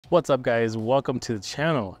What's up, guys? Welcome to the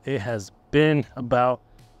channel. It has been about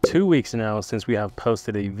 2 weeks now since we have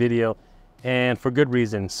posted a video, and for good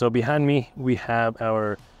reason. So behind me we have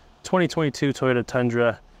our 2022 Toyota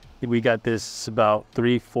Tundra. We got this about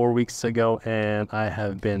 3-4 weeks ago, and I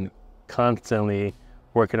have been constantly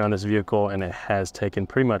working on this vehicle, and it has taken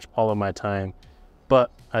pretty much all of my time,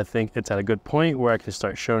 but I think it's at a good point where I can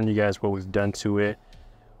start showing you guys what we've done to it.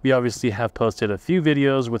 We obviously have posted a few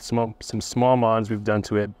videos with some small mods we've done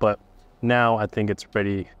to it, but now I think it's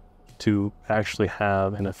ready to actually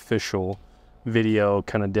have an official video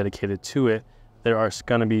kind of dedicated to it. There are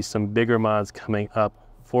going to be some bigger mods coming up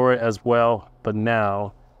for it as well, but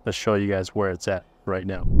now let's show you guys where it's at right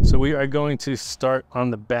now. So we are going to start on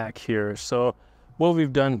the back here. So what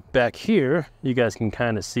we've done back here, you guys can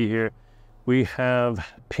kind of see here, we have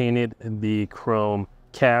painted the chrome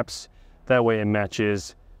caps. That way it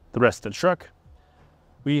matches the rest of the truck.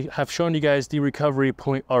 We have shown you guys the recovery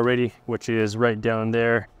point already, which is right down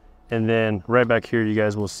there. And then right back here, you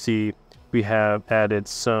guys will see we have added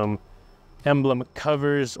some emblem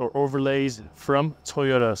covers or overlays from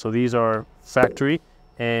Toyota. So these are factory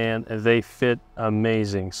and they fit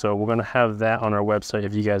amazing. So we're gonna have that on our website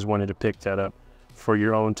if you guys wanted to pick that up for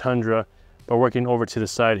your own Tundra. But working over to the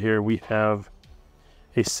side here, we have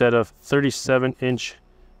a set of 37-inch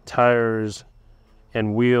tires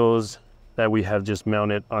and wheels that we have just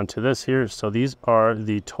mounted onto this here. So these are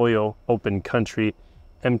the Coil Open Country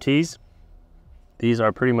MTs. These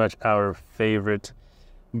are pretty much our favorite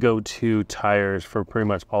go-to tires for pretty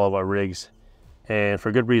much all of our rigs, and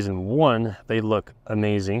for good reason. One, they look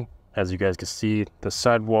amazing, as you guys can see, the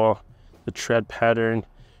sidewall, the tread pattern,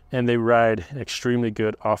 and they ride extremely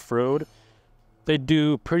good off-road. They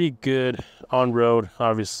do pretty good on-road,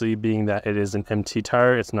 obviously being that it is an MT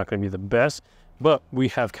tire, it's not going to be the best, but we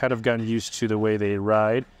have kind of gotten used to the way they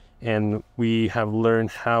ride, and we have learned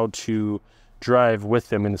how to drive with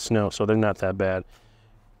them in the snow, so they're not that bad.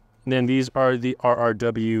 And then these are the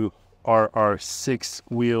RRW RR6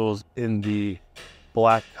 wheels in the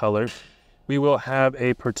black color. We will have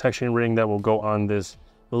a protection ring that will go on this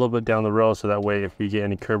a little bit down the road, so that way if we get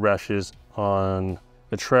any curb rashes on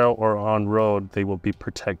the trail or on road, they will be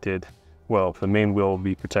protected. Well, the main wheel will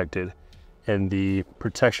be protected, and the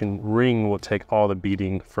protection ring will take all the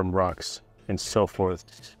beating from rocks and so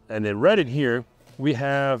forth. And then right in here, we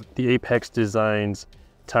have the Apex Designs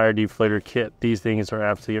tire deflator kit. These things are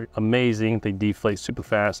absolutely amazing. They deflate super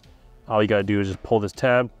fast. All you gotta do is just pull this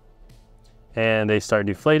tab and they start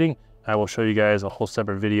deflating. I will show you guys a whole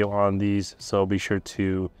separate video on these, so be sure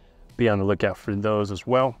to be on the lookout for those as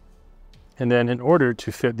well. And then in order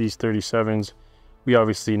to fit these 37s, we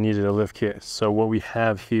obviously needed a lift kit. So what we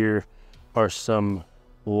have here are some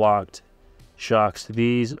locked shocks.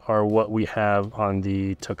 These are what we have on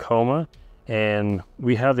the Tacoma, and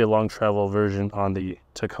we have the long travel version on the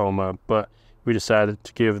Tacoma, but we decided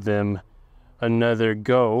to give them another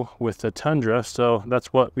go with the Tundra. So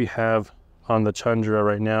that's what we have on the Tundra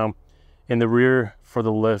right now. In the rear for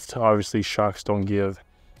the lift, obviously shocks don't give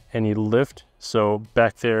any lift. So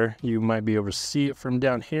back there, you might be able to see it from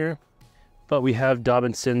down here. But we have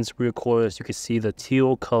Dobinsons rear coils. You can see the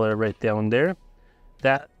teal color right down there.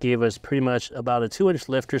 That gave us pretty much about a 2-inch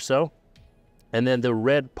lift or so. And then the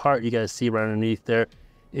red part you guys see right underneath there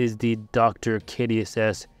is the Dr.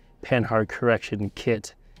 KDSS Panhard Correction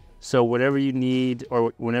Kit. So whatever you need,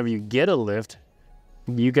 or whenever you get a lift,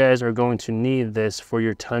 you guys are going to need this for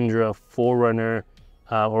your Tundra, 4Runner,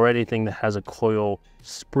 or anything that has a coil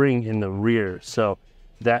spring in the rear. So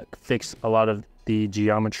that fixed a lot of the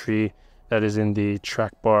geometry that is in the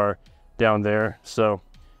track bar down there. So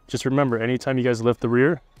just remember, anytime you guys lift the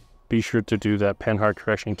rear, be sure to do that Panhard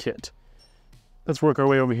Correction Kit. Let's work our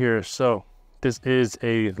way over here. So this is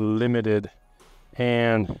a limited,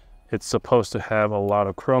 and it's supposed to have a lot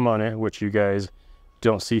of chrome on it, which you guys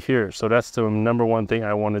don't see here. So that's the number one thing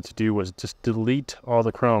I wanted to do, was just delete all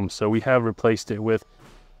the chrome. So we have replaced it with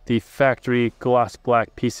the factory gloss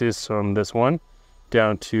black pieces from this one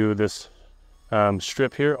down to this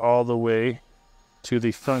strip here all the way to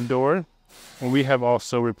the front door. And we have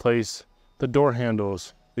also replaced the door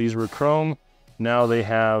handles. These were chrome. Now they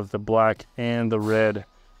have the black and the red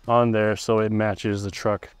on there, so it matches the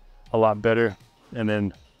truck a lot better. And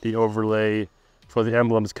then the overlay for the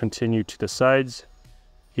emblems continue to the sides,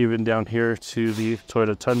 even down here to the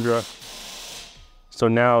Toyota Tundra. So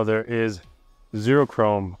now there is zero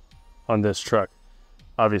chrome on this truck.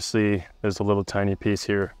 Obviously, there's a little tiny piece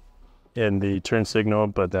here in the turn signal,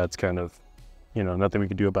 but that's kind of, you know, nothing we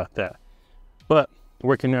can do about that. But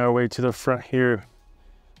working our way to the front here,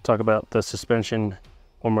 talk about the suspension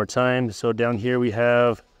one more time. So down here we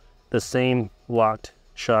have the same locked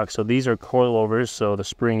shock. So these are coilovers, so the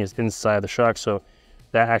spring is inside the shock, so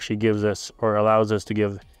that actually gives us, or allows us to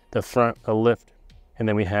give the front a lift. And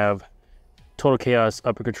then we have Total Chaos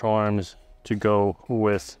upper control arms to go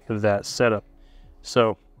with that setup.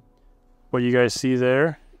 So what you guys see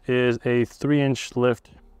there is a 3-inch lift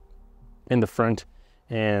in the front,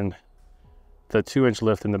 and the 2-inch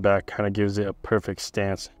lift in the back kind of gives it a perfect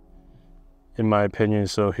stance, in my opinion.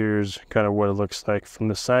 So here's kind of what it looks like from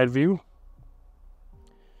the side view.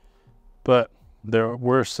 But there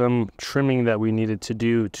were some trimming that we needed to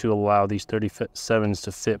do to allow these 37s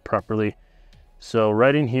to fit properly. So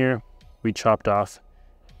right in here, we chopped off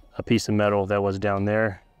a piece of metal that was down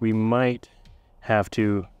there. We might have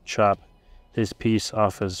to chop this piece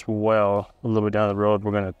off as well a little bit down the road.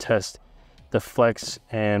 We're going to test the flex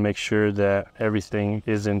and make sure that everything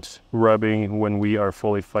isn't rubbing when we are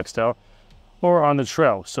fully flexed out or on the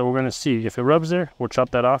trail. So we're going to see if it rubs there, we'll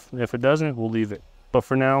chop that off. If it doesn't, we'll leave it. But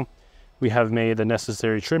for now, we have made the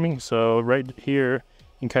necessary trimming. So right here,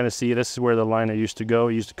 you can kind of see this is where the liner used to go.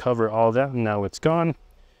 It used to cover all that, and now it's gone.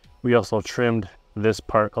 We also trimmed this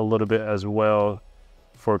part a little bit as well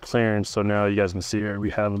for clearance. So now you guys can see here,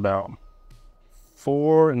 we have about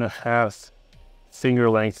 4.5 finger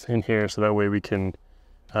length in here, so that way we can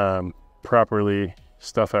properly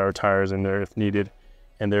stuff our tires in there if needed.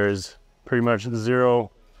 And there is pretty much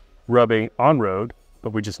zero rubbing on road,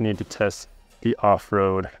 but we just need to test the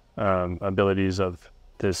off-road abilities of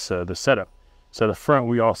this the setup. So the front,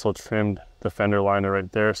 we also trimmed the fender liner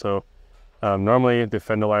right there. So normally the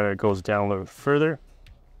fender liner goes down a little further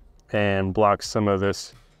and blocks some of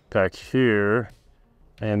this back here.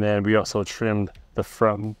 And then we also trimmed the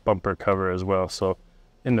front bumper cover as well. So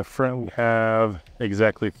in the front, we have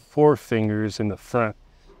exactly 4 fingers in the front.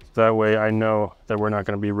 That way I know that we're not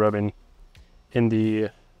going to be rubbing in the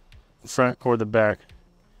front or the back.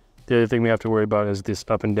 The other thing we have to worry about is this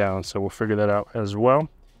up and down. So we'll figure that out as well.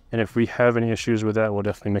 And if we have any issues with that, we'll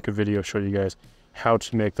definitely make a video show you guys how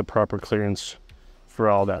to make the proper clearance for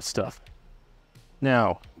all that stuff.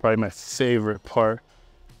 Now, probably my favorite part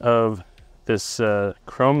of this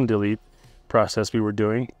chrome delete process we were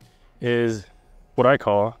doing is what I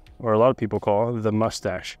call, or a lot of people call, the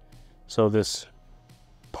mustache. So this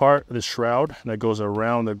part, the shroud that goes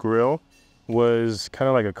around the grill, was kind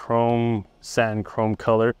of like a chrome, satin chrome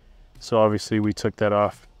color. So obviously we took that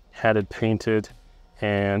off, had it painted,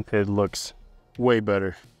 and it looks way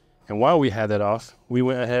better. And while we had that off, we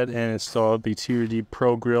went ahead and installed the TRD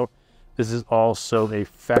Pro grill. This is also a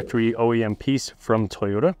factory OEM piece from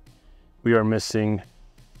Toyota. We are missing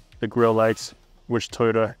the grill lights, which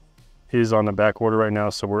Toyota is on the back order right now,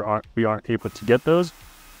 so we aren't able to get those.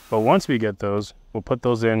 But once we get those, we'll put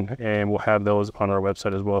those in and we'll have those on our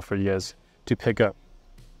website as well for you guys to pick up.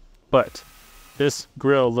 But this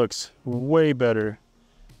grill looks way better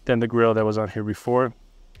than the grill that was on here before.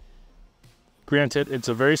 Granted, it's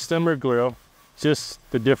a very similar grill, just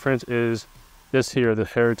the difference is this here, the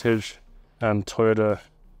Heritage Toyota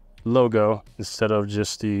logo, instead of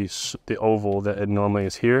just the oval that it normally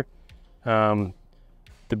is here.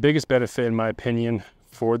 The biggest benefit, in my opinion,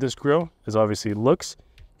 for this grill is obviously looks,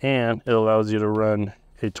 and it allows you to run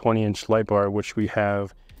a 20-inch light bar, which we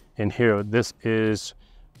have in here. This is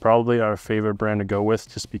probably our favorite brand to go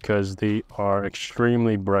with, just because they are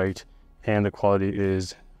extremely bright and the quality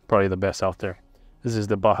is probably the best out there. This is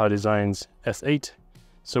the Baja Designs S8.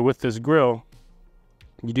 So with this grill,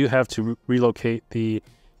 you do have to relocate the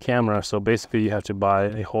camera. So basically you have to buy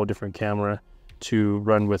a whole different camera to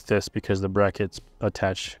run with this because the bracket's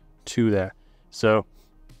attached to that. So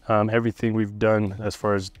everything we've done as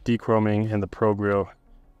far as dechroming and the Pro grill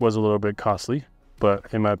was a little bit costly, but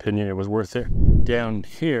in my opinion, it was worth it. Down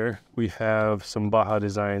here, we have some Baja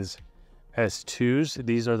Designs S2s.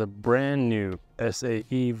 These are the brand new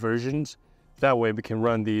SAE versions. That way we can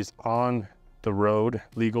run these on the road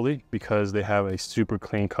legally because they have a super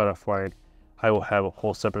clean cutoff line. I will have a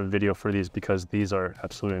whole separate video for these because these are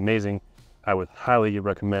absolutely amazing. I would highly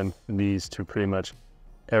recommend these to pretty much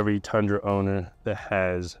every Tundra owner that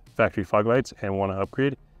has factory fog lights and want to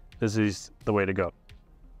upgrade. This is the way to go.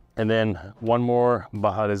 And then one more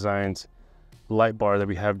Baja Designs light bar that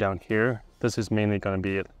we have down here. This is mainly going to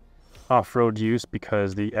be off-road use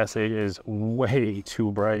because the SA is way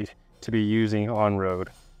too bright to be using on-road.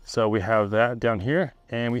 So we have that down here,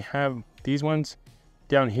 and we have these ones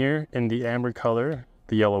down here in the amber color,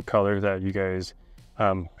 the yellow color that you guys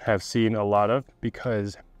have seen a lot of,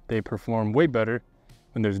 because they perform way better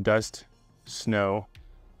when there's dust, snow,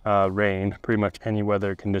 rain, pretty much any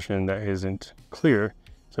weather condition that isn't clear.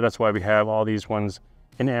 So that's why we have all these ones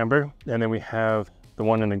in amber, and then we have the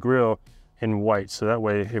one in the grill in white. So that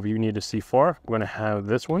way, if you need to see far, we're gonna have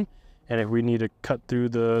this one. And if we need to cut through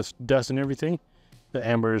the dust and everything, the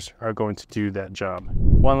ambers are going to do that job.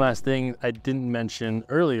 One last thing I didn't mention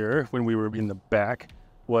earlier when we were in the back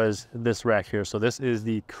was this rack here. So this is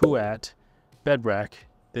the UCAs bed rack.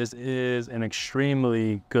 This is an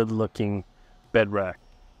extremely good looking bed rack.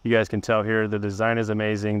 You guys can tell here, the design is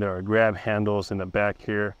amazing. There are grab handles in the back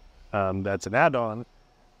here. That's an add-on,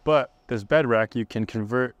 but this bed rack, you can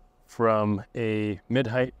convert from a mid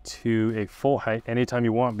height to a full height anytime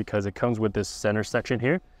you want, because it comes with this center section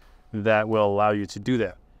here that will allow you to do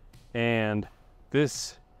that. And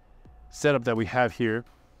this setup that we have here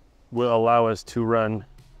will allow us to run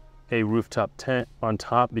a rooftop tent on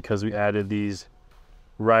top, because we added these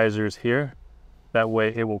risers here. That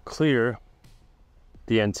way it will clear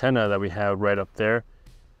the antenna that we have right up there.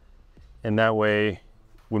 And that way,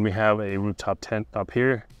 when we have a rooftop tent up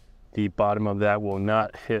here, the bottom of that will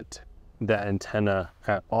not hit that antenna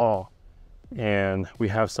at all. And we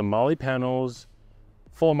have some MOLLE panels,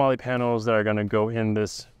 full MOLLE panels that are gonna go in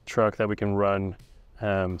this truck that we can run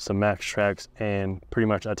some max tracks and pretty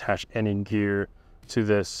much attach any gear to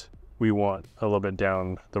this we want a little bit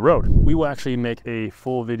down the road. We will actually make a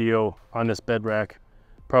full video on this bed rack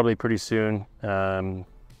probably pretty soon and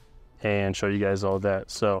show you guys all that.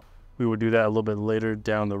 So we will do that a little bit later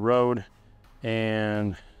down the road.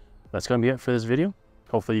 And that's gonna be it for this video.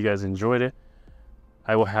 Hopefully you guys enjoyed it.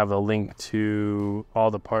 I will have a link to all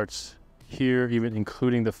the parts here, even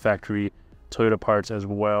including the factory Toyota parts as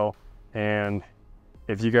well. And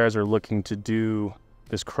if you guys are looking to do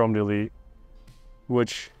this chrome delete,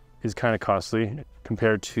 which is kind of costly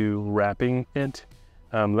compared to wrapping it,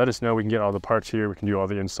 let us know. We can get all the parts here. We can do all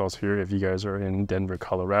the installs here if you guys are in Denver,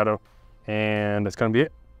 Colorado. And that's gonna be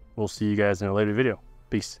it. We'll see you guys in a later video.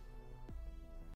 Peace.